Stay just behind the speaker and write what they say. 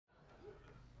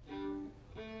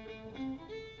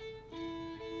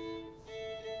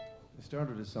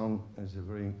started a song as a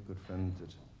very good friend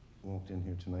that walked in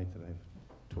here tonight that I'm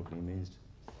totally amazed.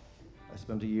 I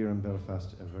spent a year in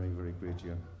Belfast, a very, very great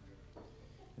year,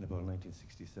 in about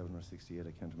 1967 or 68,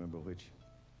 I can't remember which.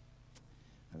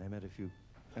 And I met a few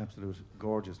absolute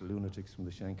gorgeous lunatics from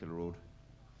the Shankill Road.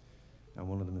 And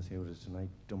one of them is here with us tonight,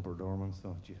 Dumper Dorman.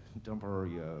 So, Dumper,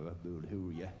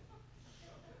 who, yeah.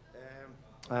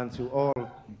 And through all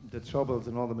the troubles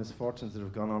and all the misfortunes that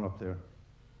have gone on up there,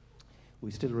 we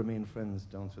still remain friends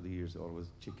down through the years, always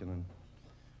Chicken and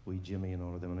wee Jimmy and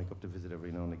all of them, and I go up to visit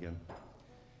every now and again.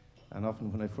 And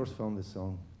often when I first found this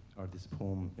song, or this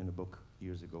poem in a book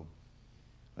years ago,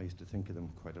 I used to think of them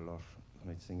quite a lot,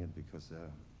 and I'd sing it because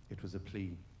it was a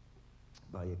plea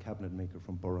by a cabinet maker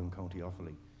from Burren, County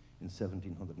Offaly, in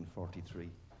 1743,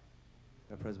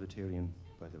 a Presbyterian,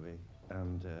 by the way,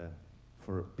 and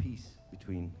for peace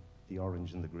between the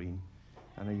orange and the green.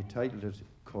 And I titled it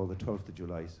called the 12th of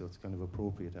July, so it's kind of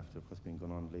appropriate after what's been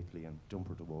going on lately, and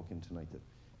Dumper to walk in tonight that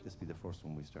this be the first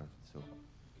one we started. So.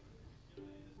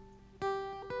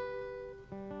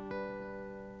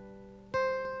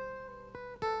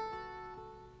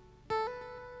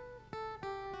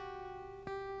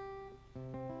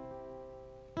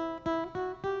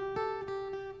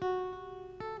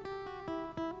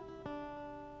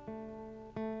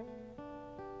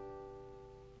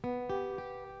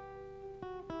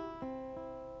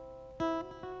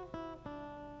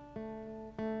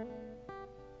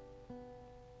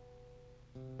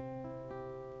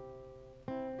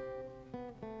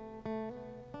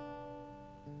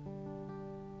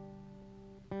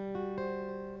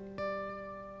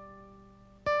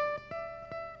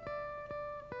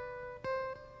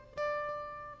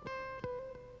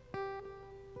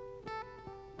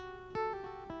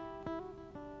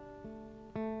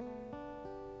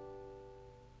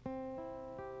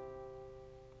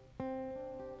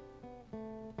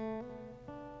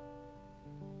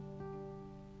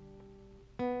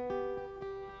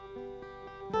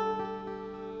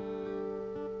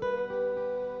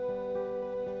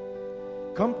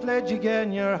 Come pledge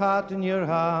again your heart in your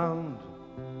hand,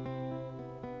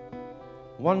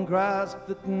 one grasp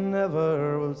that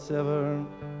never will sever.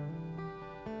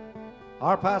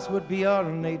 Our past would be our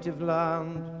native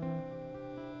land,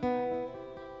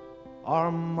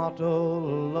 our motto,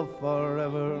 love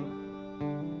forever.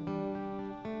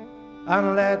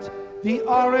 And let the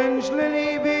orange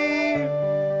lily be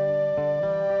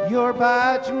your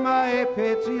badge, my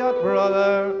patriot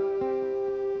brother.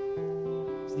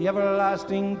 The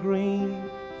everlasting green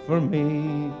for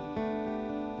me,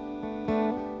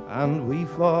 and we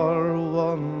for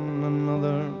one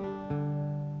another.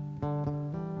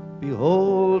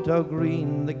 Behold how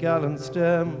green the gallant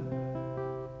stem,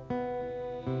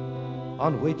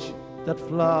 on which that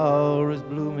flower is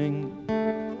blooming,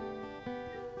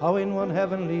 how in one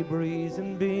heavenly breeze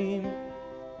and beam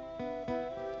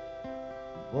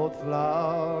both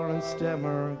flower and stem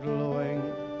are glowing.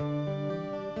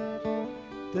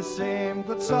 The same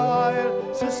good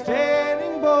soil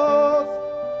sustaining both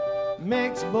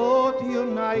makes both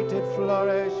united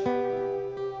flourish,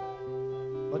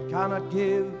 but cannot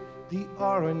give the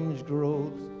orange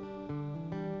growth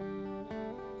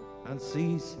and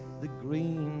cease the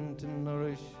green to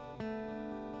nourish.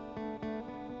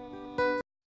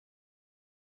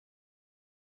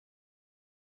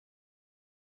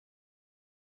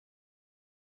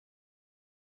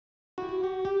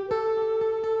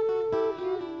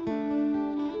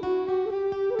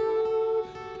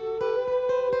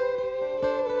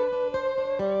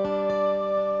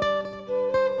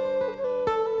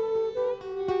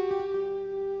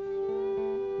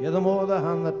 The more the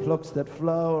hand that plucks that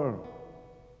flower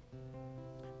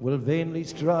will vainly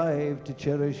strive to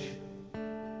cherish,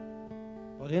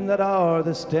 but in that hour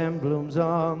the stem blooms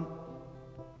on,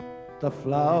 the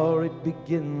flower it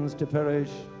begins to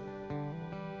perish.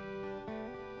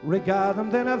 Regard them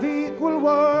then of equal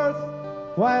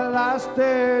worth, while last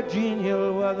their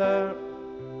genial weather,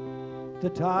 the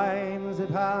time's at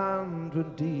hand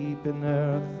when deep in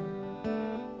earth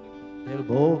they'll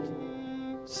both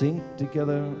sink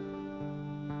together.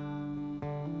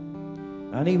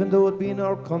 And even though it be in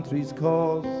our country's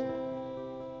cause,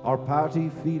 our party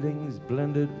feelings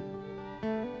blended,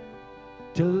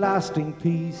 till lasting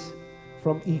peace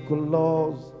from equal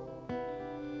laws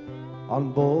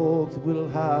on both will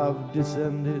have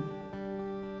descended.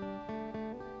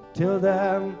 Till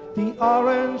then the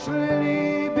orange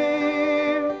lily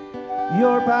be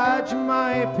your badge,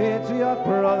 my patriot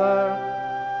brother.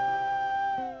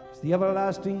 The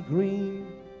everlasting green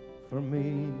for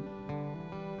me,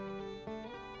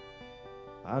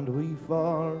 and we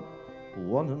for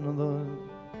one another.